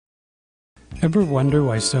Ever wonder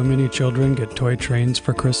why so many children get toy trains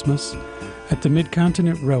for Christmas? At the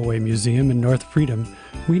Mid-Continent Railway Museum in North Freedom,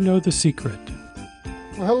 we know the secret.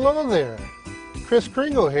 Well, hello there. Chris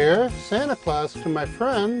Kringle here, Santa Claus to my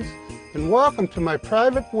friends, and welcome to my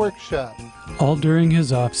private workshop. All during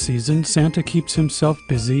his off-season, Santa keeps himself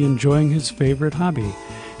busy enjoying his favorite hobby,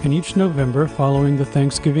 and each November following the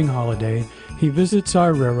Thanksgiving holiday, he visits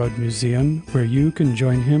our Railroad Museum where you can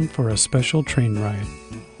join him for a special train ride.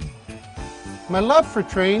 My love for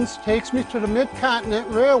trains takes me to the Mid-Continent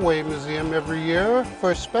Railway Museum every year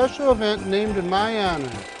for a special event named in my honor,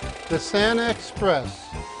 the Santa Express.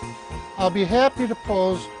 I'll be happy to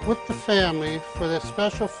pose with the family for that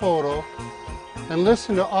special photo and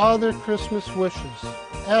listen to all their Christmas wishes.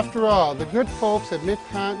 After all, the good folks at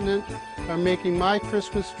Mid-Continent are making my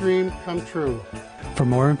Christmas dream come true. For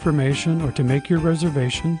more information or to make your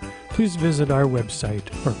reservation, please visit our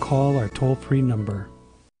website or call our toll-free number.